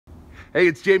Hey,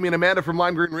 it's Jamie and Amanda from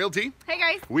Lime Green Realty. Hey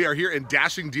guys. We are here in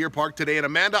Dashing Deer Park today, and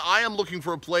Amanda, I am looking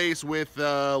for a place with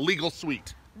a legal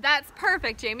suite. That's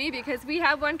perfect, Jamie, because we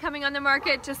have one coming on the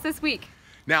market just this week.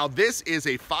 Now, this is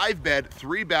a 5-bed,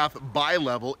 3-bath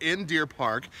bi-level in Deer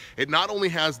Park. It not only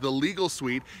has the legal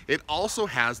suite, it also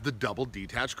has the double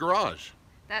detached garage.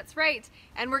 That's right,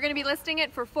 and we're going to be listing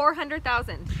it for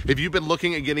 $400,000. If you've been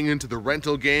looking at getting into the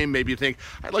rental game, maybe you think,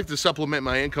 I'd like to supplement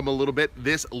my income a little bit,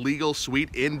 this legal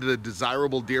suite in the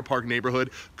desirable Deer Park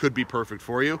neighborhood could be perfect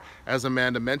for you. As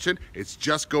Amanda mentioned, it's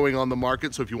just going on the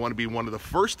market, so if you want to be one of the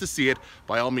first to see it,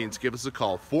 by all means, give us a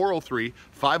call,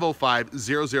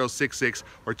 403-505-0066,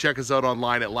 or check us out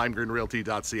online at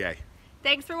limegreenrealty.ca.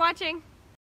 Thanks for watching.